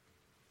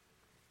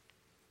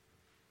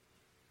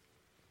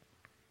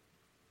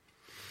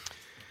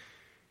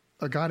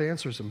 God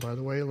answers him, by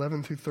the way,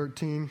 11 through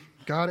 13.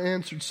 God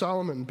answered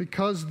Solomon,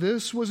 because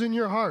this was in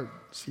your heart.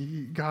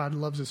 See, God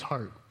loves his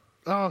heart.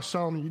 Oh,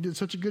 Solomon, you did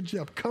such a good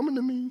job coming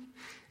to me,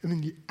 and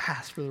then you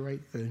asked for the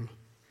right thing.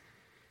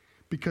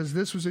 Because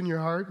this was in your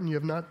heart, and you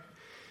have not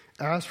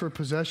asked for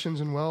possessions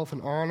and wealth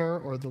and honor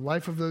or the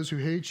life of those who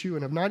hate you,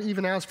 and have not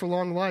even asked for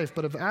long life,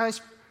 but have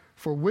asked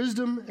for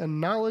wisdom and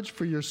knowledge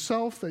for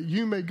yourself, that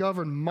you may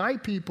govern my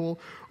people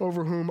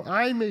over whom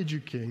I made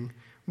you king.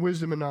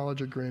 Wisdom and knowledge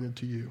are granted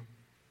to you.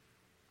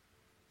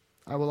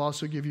 I will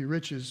also give you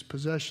riches,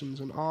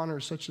 possessions, and honor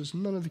such as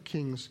none of the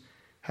kings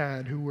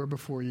had who were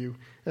before you,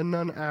 and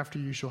none after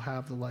you shall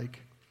have the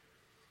like.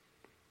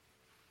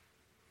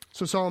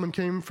 So Solomon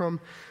came from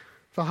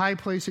the high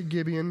place at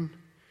Gibeon,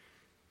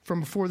 from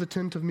before the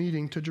tent of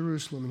meeting to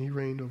Jerusalem, and he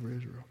reigned over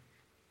Israel.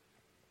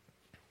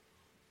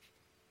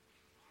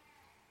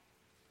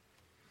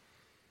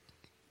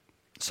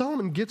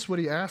 Solomon gets what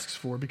he asks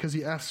for because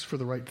he asks for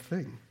the right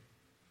thing.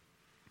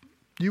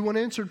 Do you want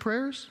answered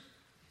prayers?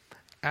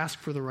 Ask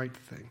for the right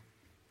thing.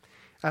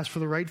 Ask for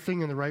the right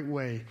thing in the right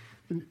way.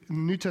 The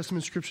New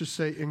Testament scriptures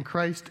say, in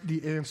Christ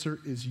the answer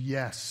is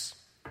yes.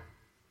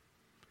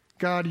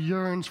 God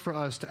yearns for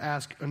us to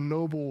ask a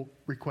noble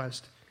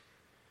request.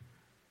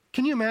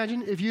 Can you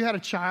imagine if you had a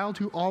child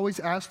who always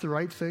asked the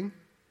right thing?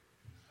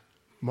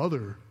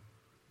 Mother,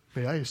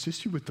 may I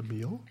assist you with the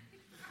meal?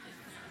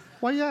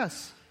 Why,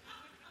 yes.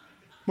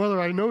 Mother,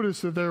 I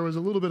noticed that there was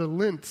a little bit of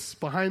lint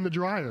behind the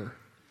dryer.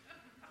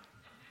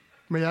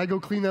 May I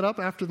go clean that up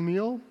after the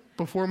meal,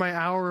 before my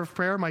hour of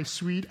prayer, my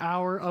sweet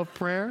hour of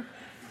prayer?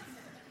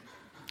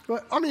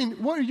 I mean,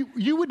 what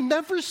you would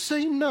never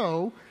say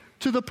no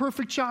to the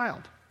perfect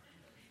child.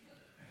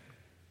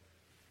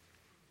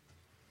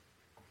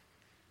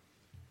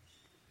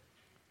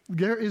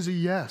 There is a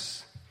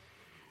yes.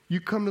 You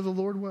come to the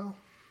Lord well.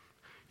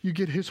 You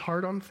get his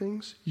heart on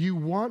things. You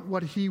want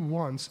what he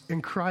wants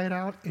and cry it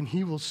out, and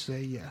he will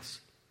say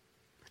yes.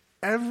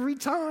 Every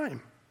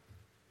time.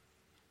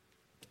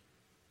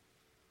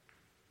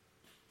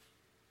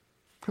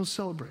 He'll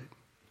celebrate.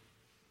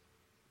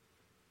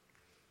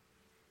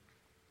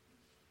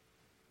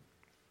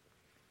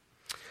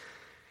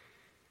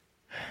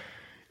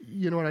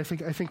 You know what I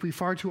think? I think we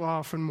far too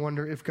often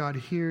wonder if God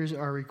hears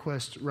our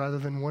requests rather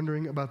than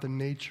wondering about the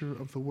nature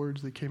of the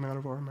words that came out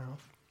of our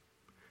mouth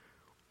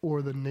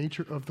or the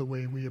nature of the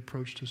way we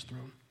approached his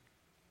throne.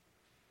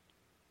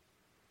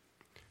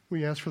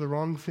 We ask for the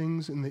wrong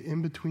things in the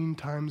in-between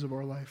times of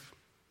our life.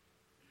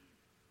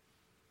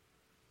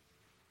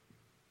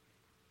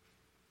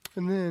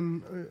 And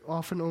then,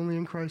 often only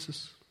in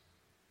crisis.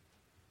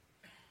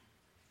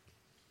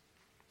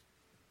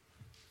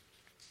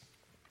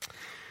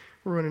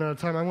 We're running out of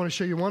time. I want to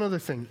show you one other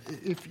thing.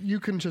 If you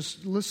can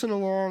just listen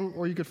along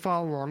or you could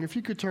follow along. If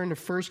you could turn to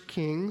 1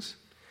 Kings,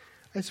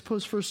 I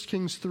suppose 1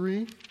 Kings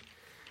 3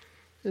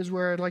 is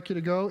where I'd like you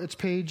to go. It's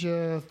page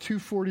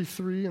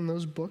 243 in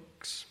those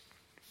books.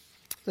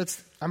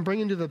 I'm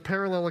bringing you the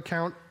parallel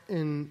account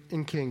in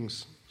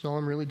Kings. That's all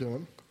I'm really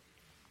doing.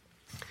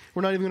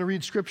 We're not even going to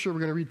read scripture. We're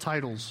going to read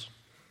titles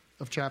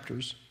of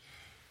chapters.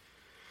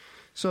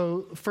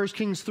 So 1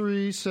 Kings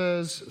 3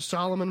 says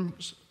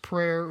Solomon's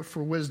prayer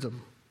for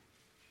wisdom.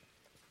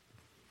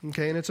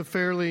 Okay, and it's a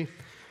fairly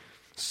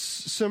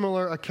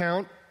similar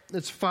account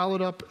it's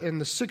followed up in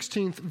the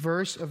 16th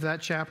verse of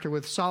that chapter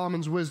with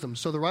Solomon's wisdom.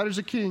 So the writers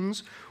of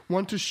Kings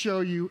want to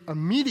show you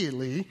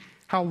immediately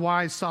how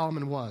wise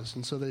Solomon was.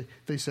 And so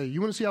they say,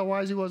 you want to see how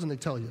wise he was? And they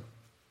tell you.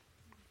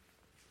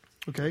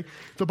 Okay?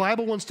 The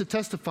Bible wants to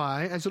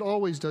testify, as it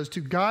always does,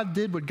 to God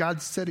did what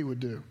God said he would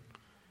do.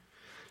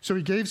 So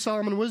he gave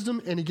Solomon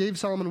wisdom, and he gave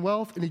Solomon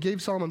wealth, and he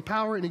gave Solomon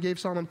power, and he gave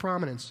Solomon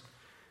prominence.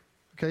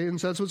 Okay, and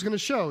so that's what it's going to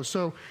show.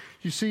 So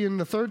you see in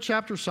the 3rd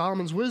chapter,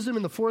 Solomon's wisdom.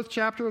 In the 4th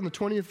chapter, in the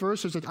 20th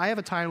verse, I have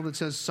a title that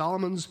says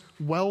Solomon's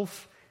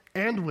wealth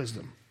and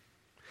wisdom.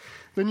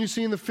 Then you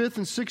see in the 5th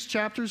and 6th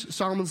chapters,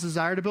 Solomon's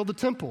desire to build the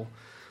temple.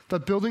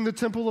 That building the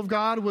temple of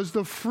God was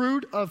the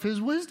fruit of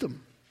his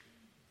wisdom.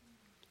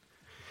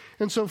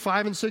 And so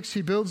 5 and 6,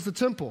 he builds the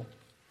temple.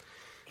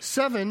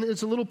 7,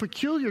 it's a little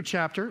peculiar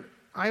chapter.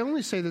 I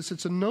only say this,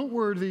 it's a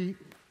noteworthy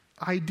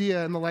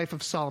idea in the life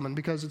of Solomon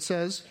because it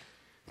says,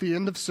 the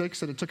end of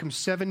 6, that it took him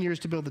 7 years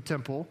to build the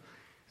temple.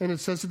 And it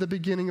says at the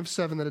beginning of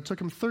 7 that it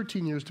took him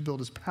 13 years to build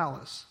his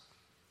palace.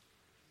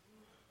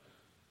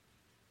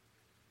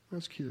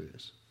 That's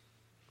curious.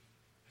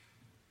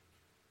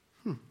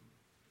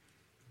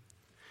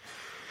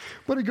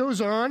 But it goes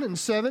on in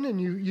 7,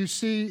 and you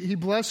see he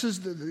blesses,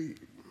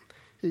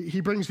 he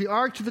brings the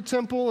ark to the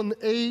temple in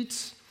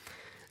 8,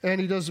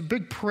 and he does a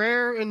big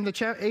prayer in the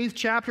 8th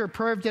chapter, a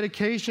prayer of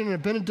dedication and a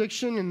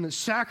benediction and the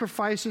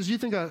sacrifices. You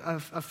think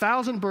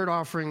 1,000 burnt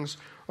offerings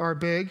are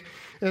big.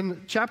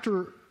 In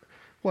chapter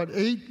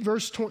 8,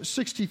 verse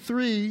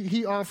 63,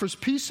 he offers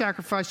peace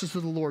sacrifices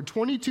to the Lord,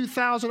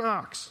 22,000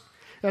 ox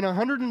and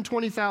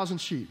 120,000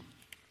 sheep.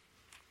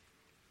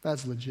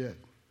 That's legit.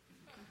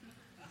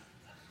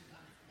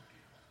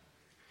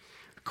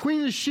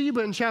 Queen of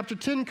Sheba in chapter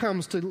 10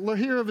 comes to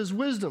hear of his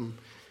wisdom.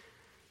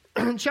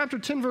 In chapter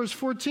 10, verse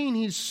 14,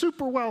 he's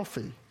super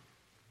wealthy.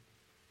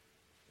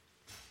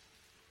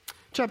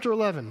 Chapter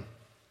 11.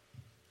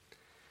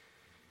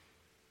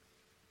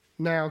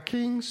 Now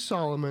King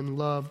Solomon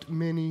loved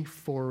many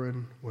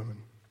foreign women.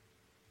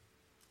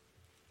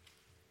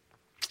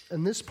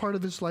 And this part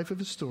of his life,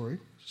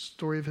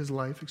 story of his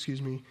life,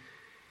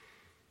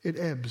 it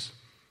ebbs.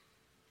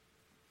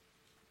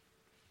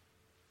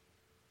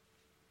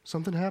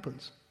 Something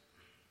happens.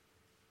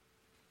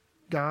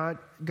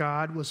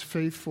 God was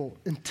faithful,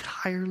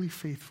 entirely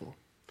faithful,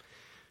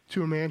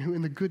 to a man who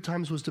in the good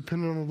times was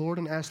dependent on the Lord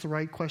and asked the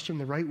right question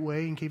the right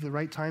way and gave the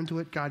right time to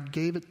it. God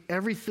gave it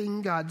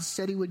everything God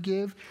said he would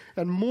give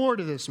and more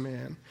to this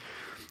man.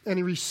 And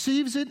he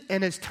receives it,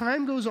 and as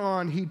time goes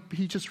on, he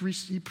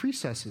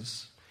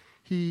precesses.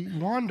 He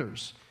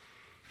wanders.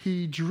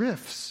 He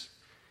drifts.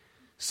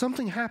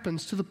 Something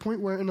happens to the point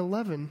where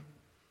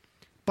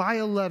by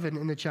 11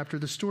 in the chapter,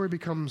 the story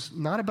becomes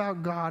not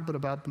about God, but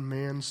about the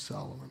man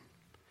Solomon.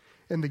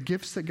 And the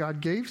gifts that God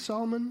gave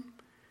Solomon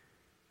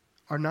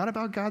are not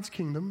about God's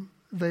kingdom.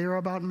 They are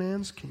about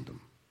man's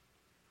kingdom.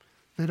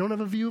 They don't have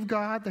a view of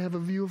God. They have a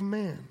view of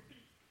man.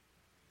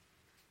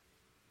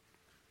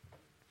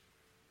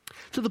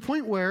 To the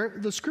point where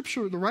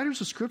the writers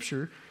of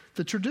Scripture,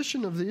 the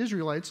tradition of the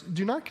Israelites,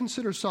 do not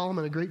consider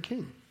Solomon a great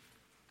king.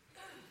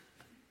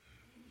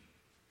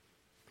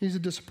 He's a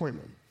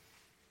disappointment.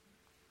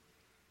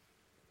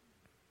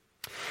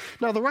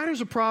 Now, the writers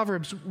of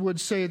Proverbs would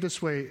say it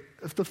this way: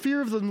 if the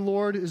fear of the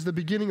Lord is the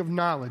beginning of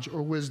knowledge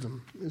or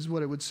wisdom, is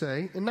what it would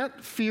say. And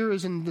that fear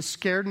is in the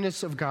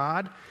scaredness of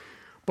God,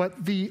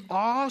 but the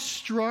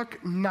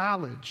awestruck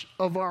knowledge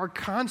of our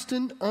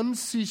constant,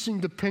 unceasing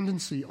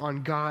dependency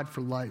on God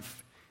for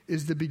life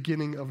is the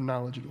beginning of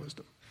knowledge and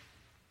wisdom.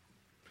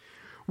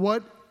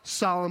 What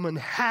Solomon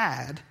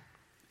had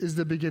is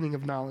the beginning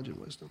of knowledge and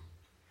wisdom.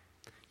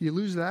 You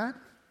lose that,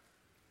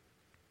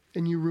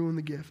 and you ruin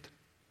the gift.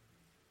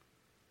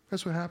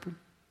 That's what happened.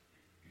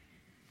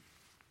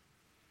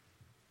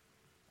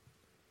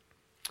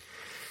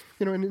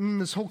 And in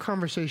this whole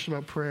conversation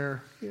about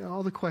prayer,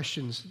 all the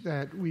questions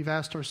that we've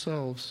asked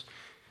ourselves,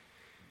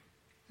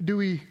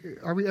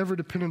 are we ever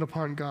dependent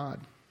upon God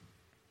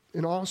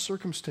in all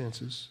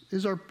circumstances?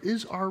 Is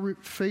our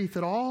faith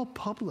at all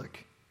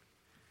public?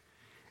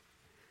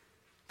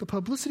 The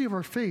publicity of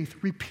our faith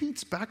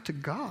repeats back to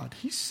God.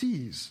 He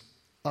sees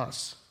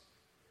us.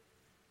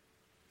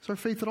 Is our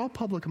faith at all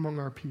public among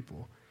our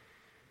people?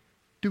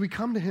 Do we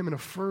come to him in a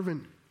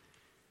fervent,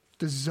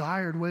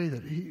 desired way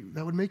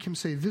that would make him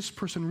say, this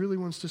person really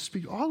wants to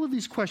speak? All of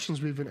these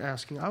questions we've been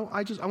asking. I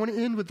want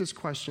to end with this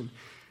question.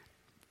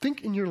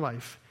 Think in your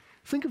life.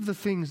 Think of the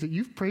things that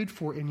you've prayed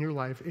for in your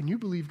life and you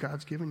believe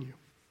God's given you.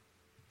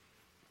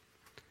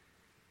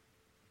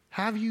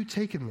 Have you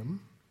taken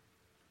them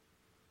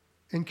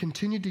and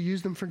continued to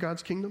use them for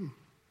God's kingdom?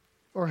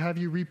 Or have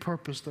you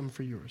repurposed them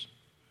for yours?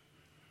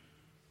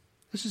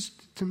 This is,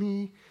 to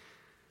me,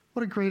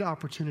 what a great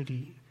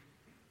opportunity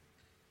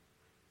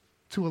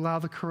to allow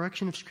the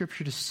correction of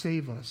Scripture to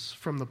save us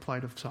from the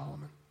plight of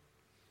Solomon.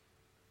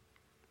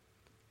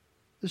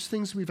 There's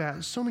things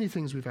so many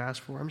things we've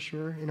asked for, I'm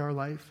sure, in our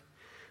life,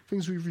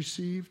 things we've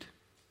received.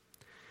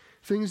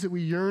 Things that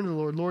we yearn to the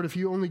Lord. Lord, if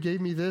you only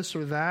gave me this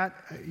or that,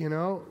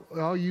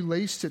 you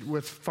laced it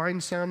with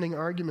fine-sounding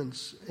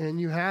arguments. And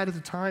you had at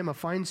the time a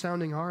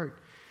fine-sounding heart.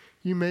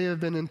 You may have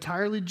been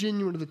entirely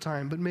genuine at the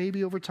time, but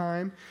maybe over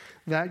time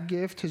that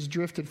gift has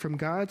drifted from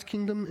God's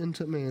kingdom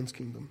into man's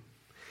kingdom.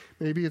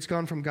 Maybe it's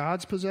gone from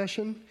God's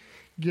possession,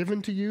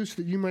 given to you so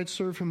that you might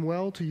serve him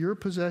well, to your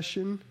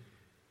possession,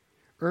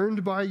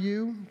 earned by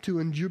you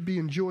to be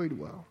enjoyed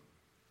well.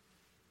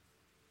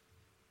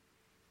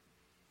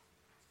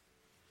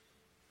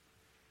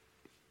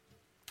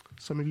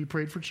 Some of you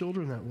prayed for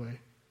children that way.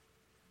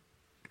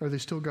 Are they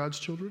still God's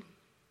children?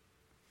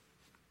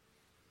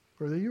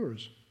 Or are they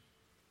yours?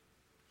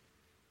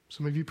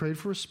 Some of you prayed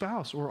for a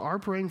spouse or are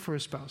praying for a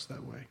spouse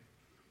that way.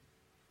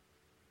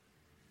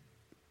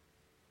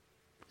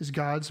 Is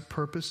God's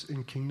purpose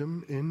and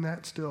kingdom in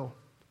that still?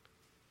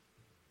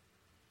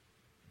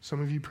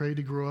 Some of you prayed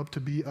to grow up to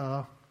be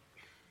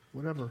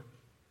whatever.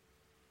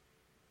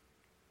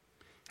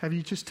 Have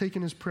you just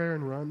taken his prayer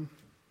and run?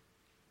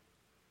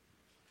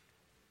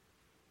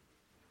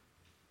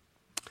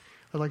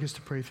 I'd like us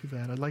to pray through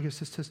that. I'd like us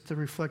to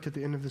reflect at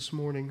the end of this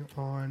morning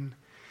on,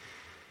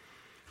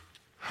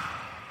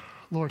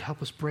 Lord,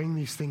 help us bring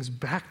these things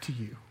back to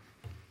you.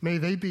 May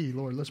they be,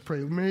 Lord, let's pray.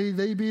 May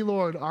they be,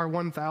 Lord, our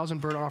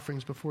 1,000 burnt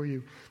offerings before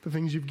you. The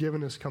things you've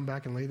given us, come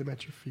back and lay them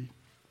at your feet.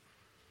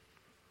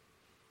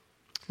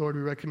 Lord,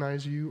 we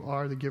recognize you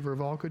are the giver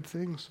of all good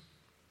things.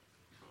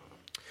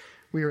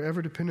 We are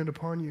ever dependent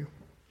upon you.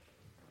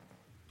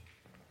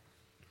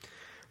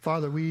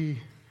 Father, we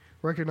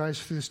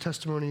recognize through this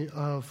testimony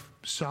of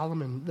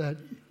Solomon that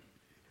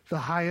the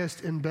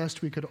highest and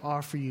best we could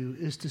offer you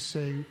is to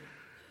say,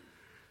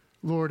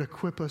 Lord,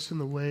 equip us in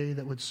the way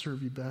that would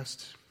serve you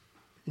best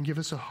and give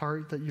us a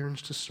heart that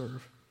yearns to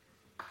serve.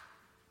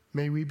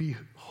 May we be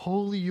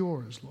wholly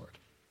yours, Lord.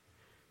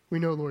 We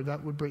know, Lord,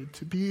 that would bring,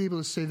 to be able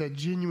to say that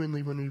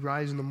genuinely when we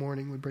rise in the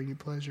morning would bring you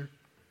pleasure.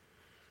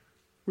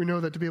 We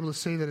know that to be able to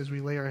say that as we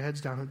lay our heads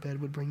down in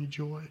bed would bring you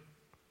joy.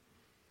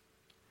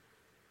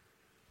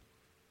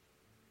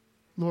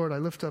 Lord, I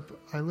lift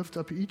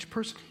up each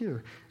person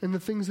here and the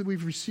things that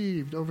we've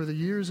received over the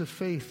years of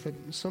faith that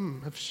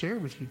some have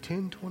shared with you,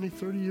 10, 20,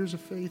 30 years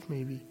of faith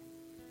maybe.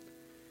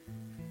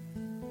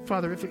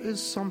 Father, if there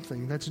is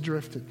something that's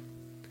drifted,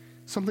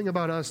 something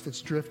about us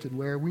that's drifted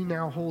where we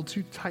now hold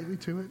too tightly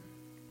to it,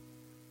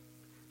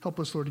 help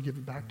us, Lord, to give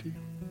it back to you.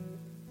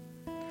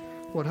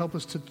 Lord, help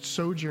us to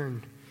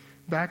sojourn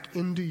back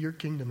into your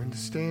kingdom and to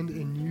stand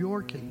in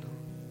your kingdom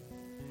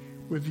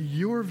with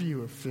your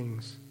view of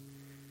things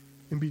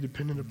and be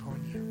dependent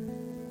upon you.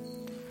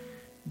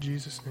 In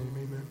Jesus' name,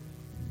 amen.